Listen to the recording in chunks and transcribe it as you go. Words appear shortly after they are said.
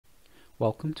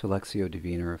Welcome to Lectio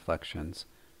Divina Reflections,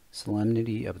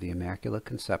 Solemnity of the Immaculate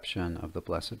Conception of the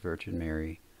Blessed Virgin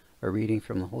Mary, a reading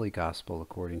from the Holy Gospel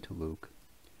according to Luke.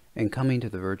 And coming to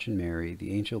the Virgin Mary,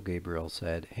 the angel Gabriel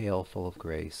said, Hail, full of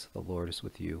grace, the Lord is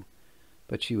with you.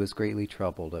 But she was greatly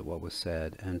troubled at what was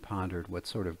said, and pondered what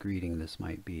sort of greeting this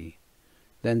might be.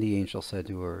 Then the angel said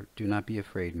to her, Do not be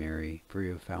afraid, Mary, for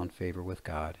you have found favor with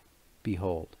God.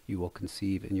 Behold, you will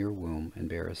conceive in your womb and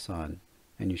bear a son,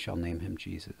 and you shall name him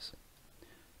Jesus.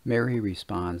 Mary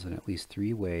responds in at least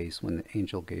 3 ways when the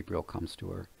angel Gabriel comes to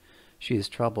her. She is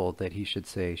troubled that he should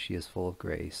say she is full of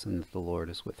grace and that the Lord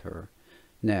is with her.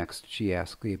 Next, she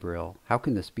asks Gabriel, How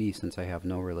can this be since I have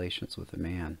no relations with a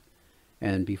man?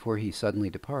 And before he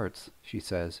suddenly departs, she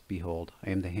says, Behold,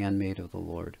 I am the handmaid of the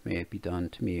Lord. May it be done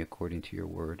to me according to your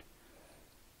word.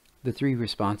 The 3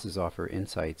 responses offer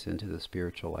insights into the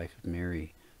spiritual life of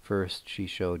Mary. First, she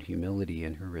showed humility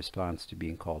in her response to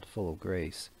being called full of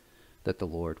grace, that the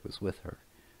Lord was with her.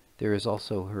 There is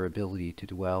also her ability to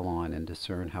dwell on and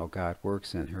discern how God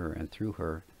works in her and through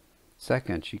her.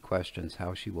 Second, she questions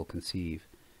how she will conceive,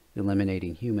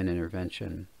 eliminating human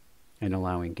intervention and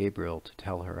allowing Gabriel to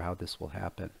tell her how this will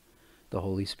happen. The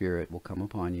Holy Spirit will come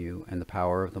upon you, and the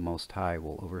power of the Most High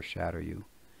will overshadow you.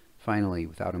 Finally,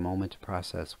 without a moment to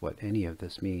process what any of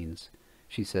this means,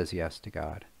 she says yes to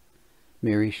God.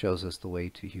 Mary shows us the way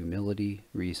to humility,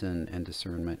 reason, and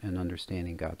discernment and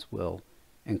understanding God's will,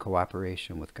 and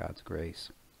cooperation with God's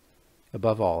grace.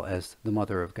 Above all, as the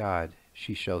Mother of God,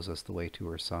 she shows us the way to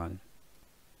her Son.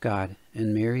 God,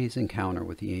 in Mary's encounter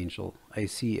with the angel, I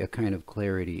see a kind of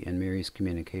clarity in Mary's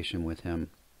communication with him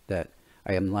that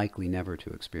I am likely never to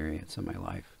experience in my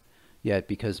life. Yet,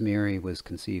 because Mary was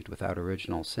conceived without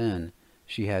original sin,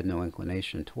 she had no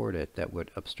inclination toward it that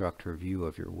would obstruct her view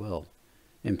of your will.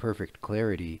 In perfect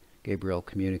clarity, Gabriel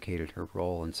communicated her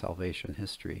role in salvation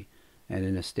history, and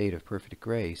in a state of perfect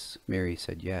grace, Mary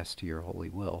said yes to your holy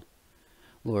will.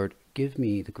 Lord, give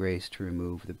me the grace to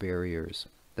remove the barriers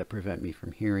that prevent me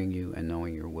from hearing you and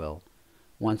knowing your will.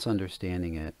 Once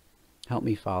understanding it, help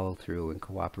me follow through in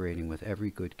cooperating with every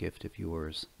good gift of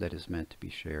yours that is meant to be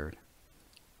shared.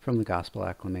 From the Gospel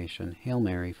Acclamation, Hail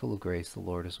Mary, full of grace, the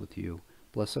Lord is with you.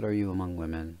 Blessed are you among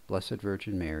women. Blessed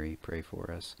Virgin Mary, pray for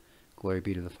us. Glory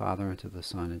be to the Father, and to the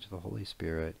Son, and to the Holy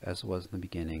Spirit, as it was in the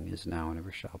beginning, is now, and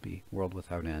ever shall be, world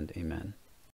without end. Amen.